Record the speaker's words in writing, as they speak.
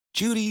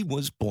Judy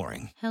was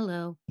boring.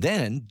 Hello.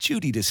 Then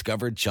Judy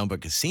discovered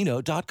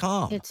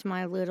ChumbaCasino.com. It's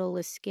my little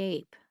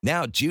escape.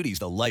 Now Judy's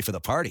the life of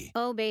the party.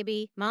 Oh,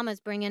 baby, mama's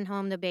bringing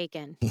home the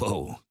bacon.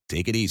 Whoa,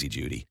 take it easy,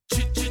 Judy.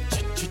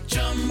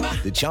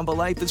 The Chumba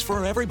life is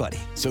for everybody.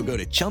 So go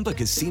to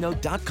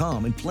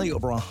ChumbaCasino.com and play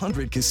over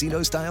 100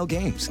 casino-style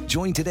games.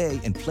 Join today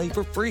and play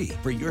for free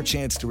for your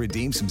chance to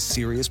redeem some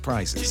serious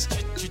prizes.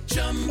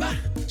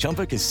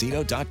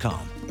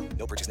 ChumbaCasino.com.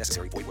 No purchase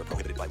necessary. Void where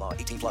prohibited by law.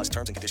 18 plus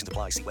terms and conditions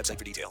apply. See website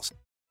for details.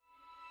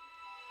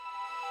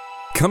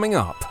 Coming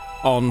up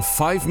on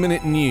 5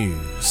 Minute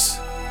News.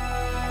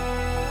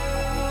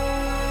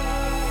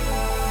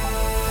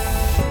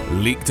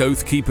 Leaked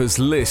Oath Keepers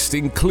list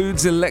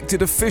includes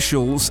elected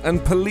officials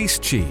and police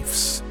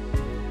chiefs.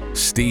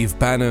 Steve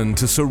Bannon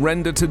to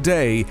surrender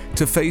today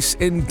to face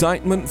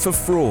indictment for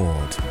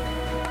fraud.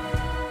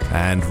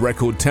 And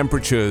record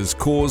temperatures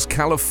cause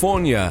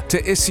California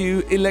to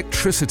issue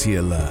electricity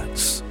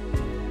alerts.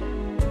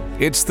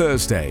 It's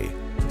Thursday,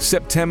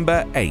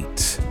 September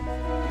 8.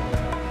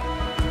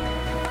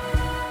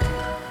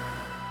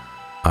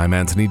 I'm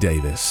Anthony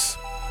Davis.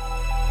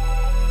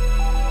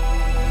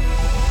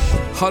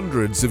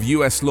 Hundreds of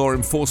US law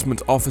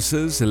enforcement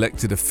officers,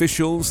 elected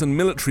officials and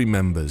military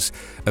members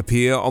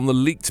appear on the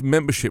leaked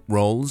membership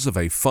rolls of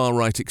a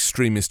far-right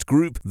extremist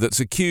group that's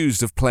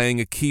accused of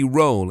playing a key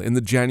role in the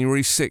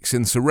January 6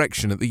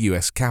 insurrection at the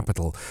US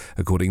Capitol,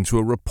 according to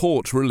a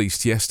report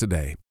released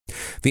yesterday.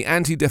 The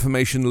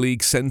Anti-Defamation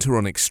League Center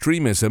on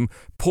Extremism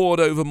pored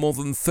over more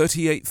than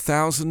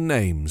 38,000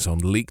 names on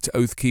leaked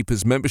Oath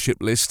Keepers membership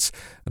lists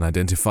and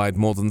identified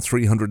more than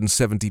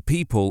 370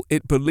 people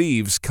it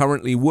believes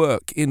currently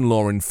work in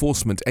law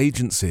enforcement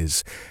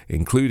agencies,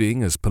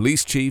 including as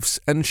police chiefs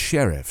and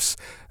sheriffs,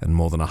 and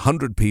more than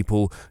 100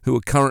 people who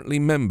are currently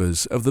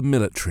members of the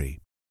military.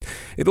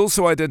 It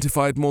also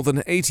identified more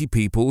than 80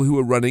 people who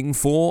were running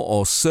for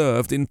or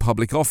served in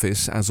public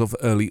office as of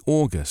early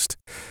August.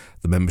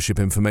 The membership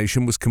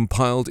information was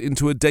compiled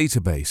into a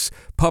database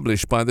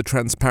published by the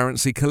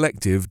Transparency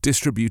Collective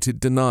Distributed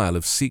Denial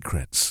of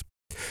Secrets.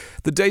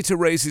 The data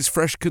raises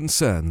fresh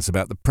concerns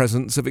about the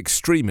presence of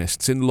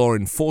extremists in law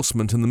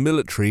enforcement and the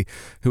military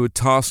who are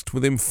tasked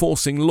with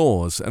enforcing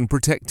laws and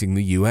protecting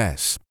the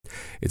US.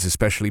 It's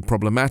especially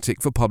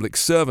problematic for public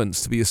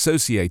servants to be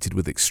associated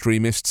with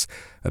extremists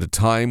at a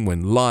time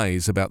when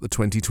lies about the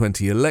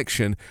 2020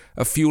 election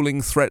are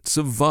fueling threats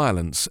of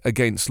violence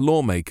against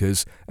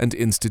lawmakers and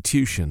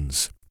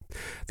institutions.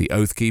 The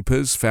Oath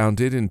Keepers,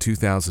 founded in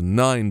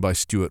 2009 by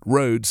Stuart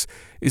Rhodes,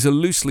 is a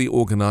loosely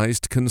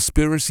organized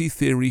conspiracy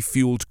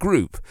theory-fueled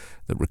group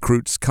that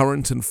recruits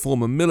current and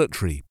former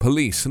military,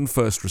 police and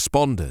first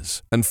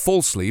responders, and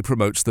falsely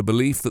promotes the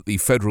belief that the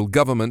federal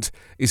government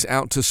is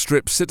out to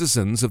strip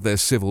citizens of their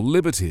civil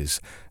liberties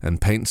and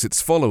paints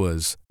its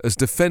followers as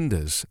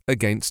defenders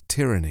against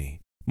tyranny.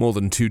 More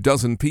than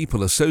 24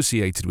 people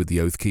associated with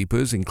the Oath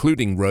Keepers,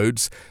 including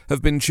Rhodes,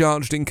 have been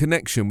charged in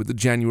connection with the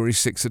January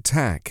 6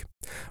 attack.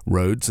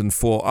 Rhodes and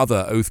 4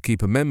 other Oath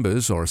Keeper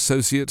members or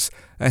associates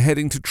are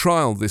heading to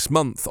trial this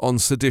month on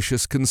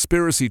seditious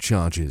conspiracy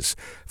charges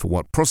for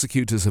what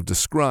prosecutors have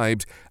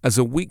described as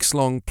a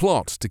weeks-long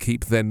plot to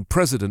keep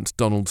then-President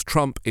Donald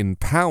Trump in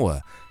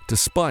power,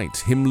 despite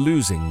him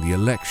losing the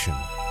election.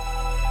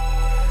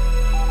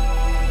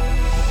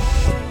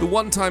 The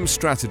one-time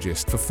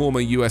strategist for former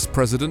US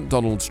President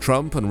Donald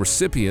Trump and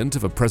recipient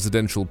of a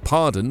presidential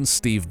pardon,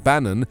 Steve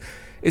Bannon,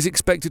 is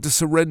expected to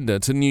surrender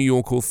to New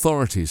York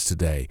authorities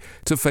today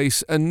to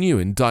face a new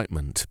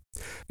indictment.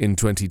 In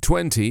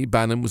 2020,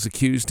 Bannon was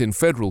accused in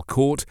federal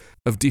court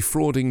of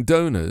defrauding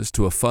donors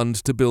to a fund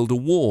to build a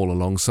wall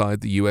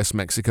alongside the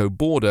US-Mexico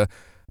border,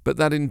 but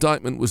that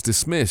indictment was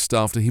dismissed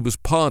after he was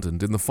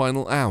pardoned in the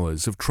final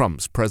hours of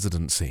Trump's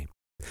presidency.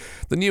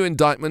 The new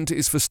indictment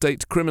is for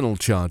state criminal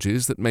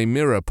charges that may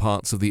mirror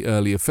parts of the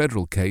earlier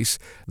federal case,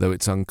 though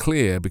it's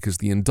unclear because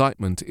the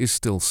indictment is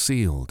still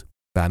sealed.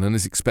 Bannon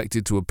is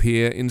expected to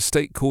appear in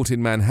state court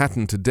in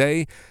Manhattan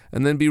today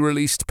and then be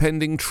released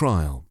pending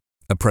trial.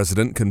 A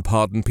president can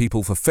pardon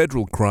people for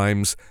federal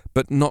crimes,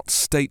 but not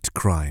state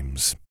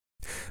crimes.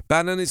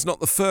 Bannon is not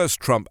the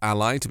first Trump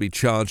ally to be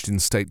charged in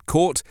state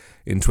court.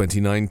 In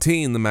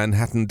 2019, the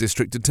Manhattan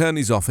District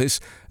Attorney's Office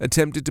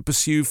attempted to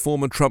pursue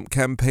former Trump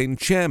campaign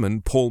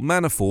chairman Paul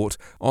Manafort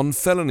on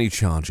felony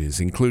charges,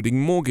 including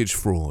mortgage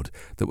fraud,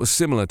 that were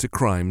similar to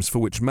crimes for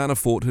which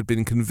Manafort had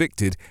been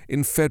convicted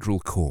in federal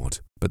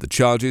court. But the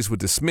charges were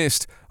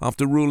dismissed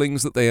after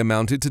rulings that they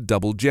amounted to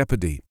double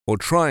jeopardy, or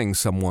trying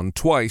someone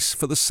twice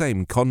for the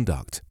same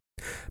conduct.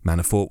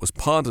 Manafort was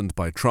pardoned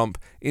by Trump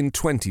in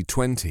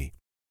 2020.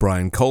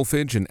 Brian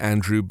Kolfage and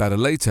Andrew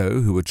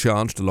Badaleto, who were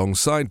charged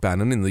alongside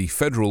Bannon in the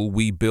federal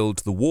We Build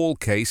the Wall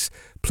case,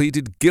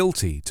 pleaded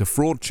guilty to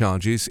fraud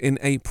charges in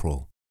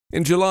April.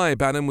 In July,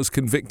 Bannon was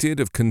convicted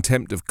of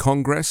contempt of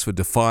Congress for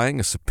defying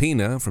a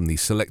subpoena from the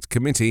Select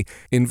Committee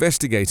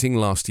investigating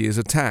last year's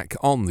attack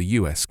on the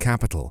U.S.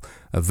 Capitol,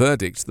 a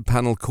verdict the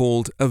panel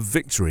called a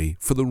victory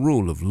for the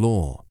rule of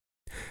law.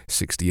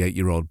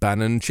 68-year-old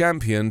Bannon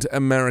championed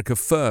America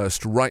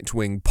First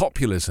right-wing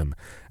populism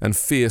and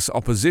fierce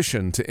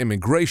opposition to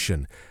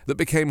immigration that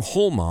became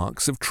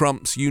hallmarks of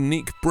Trump's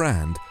unique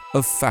brand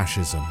of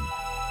fascism.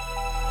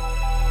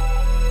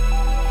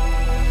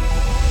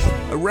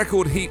 A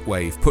record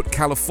heatwave put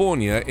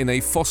California in a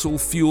fossil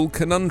fuel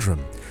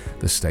conundrum.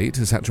 The state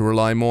has had to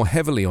rely more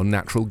heavily on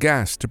natural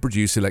gas to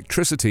produce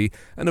electricity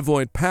and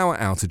avoid power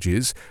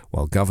outages,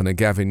 while Governor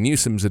Gavin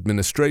Newsom's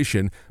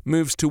administration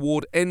moves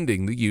toward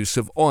ending the use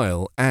of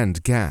oil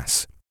and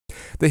gas.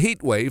 The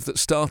heat wave that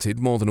started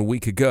more than a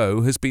week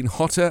ago has been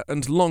hotter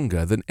and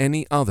longer than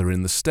any other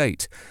in the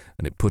state,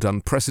 and it put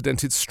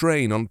unprecedented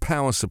strain on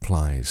power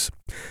supplies.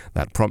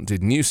 That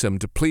prompted Newsom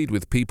to plead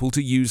with people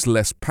to use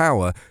less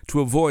power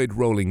to avoid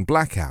rolling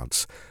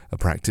blackouts, a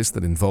practice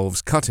that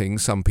involves cutting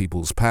some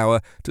people's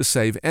power to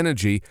save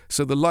energy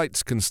so the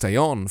lights can stay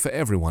on for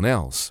everyone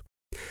else.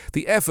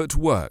 The effort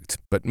worked,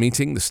 but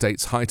meeting the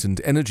state's heightened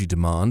energy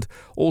demand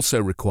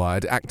also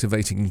required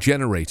activating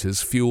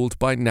generators fueled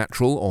by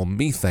natural or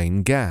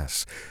methane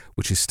gas,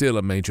 which is still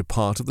a major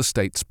part of the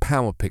state's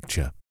power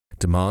picture.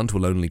 Demand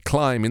will only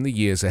climb in the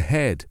years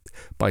ahead.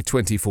 By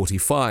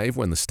 2045,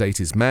 when the state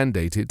is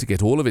mandated to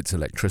get all of its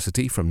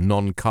electricity from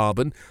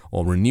non-carbon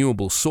or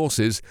renewable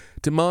sources,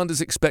 demand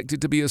is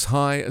expected to be as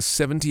high as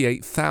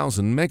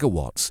 78,000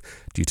 megawatts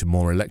due to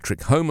more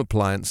electric home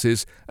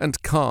appliances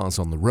and cars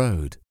on the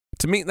road.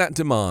 To meet that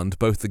demand,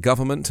 both the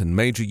government and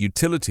major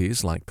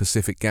utilities like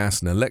Pacific Gas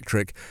and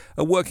Electric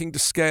are working to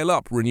scale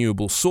up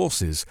renewable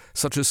sources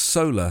such as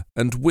solar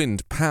and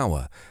wind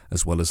power,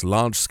 as well as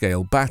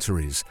large-scale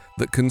batteries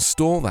that can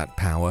store that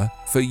power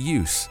for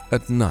use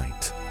at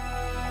night.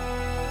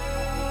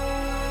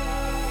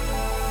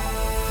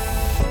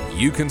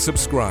 You can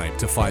subscribe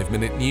to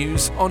 5-Minute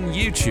News on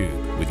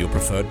YouTube with your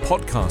preferred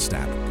podcast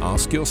app.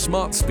 Ask your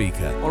smart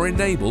speaker or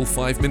enable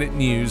 5-Minute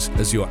News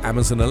as your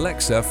Amazon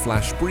Alexa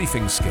flash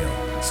briefing skill.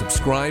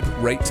 Subscribe,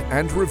 rate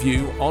and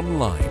review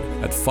online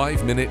at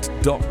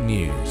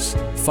 5minute.news.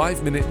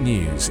 5-Minute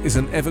News is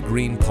an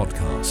evergreen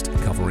podcast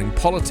covering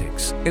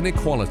politics,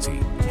 inequality,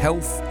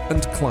 health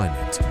and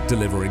climate,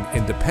 delivering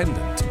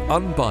independent,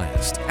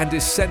 unbiased and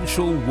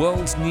essential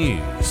world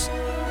news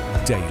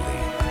daily.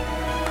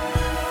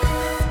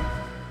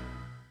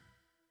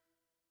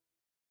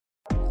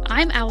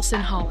 I'm Allison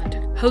Holland,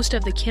 host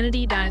of the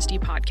Kennedy Dynasty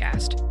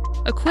podcast.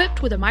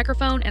 Equipped with a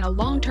microphone and a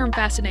long-term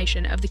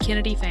fascination of the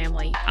Kennedy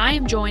family, I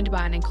am joined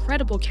by an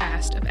incredible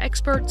cast of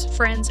experts,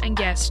 friends, and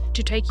guests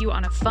to take you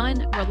on a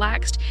fun,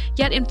 relaxed,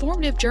 yet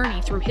informative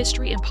journey through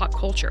history and pop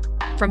culture.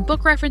 From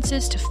book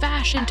references to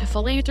fashion to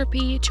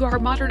philanthropy to our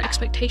modern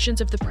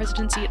expectations of the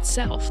presidency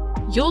itself,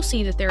 you'll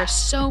see that there is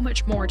so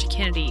much more to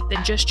Kennedy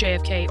than just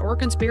JFK or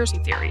conspiracy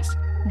theories.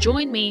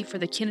 Join me for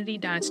the Kennedy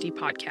Dynasty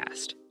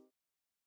podcast.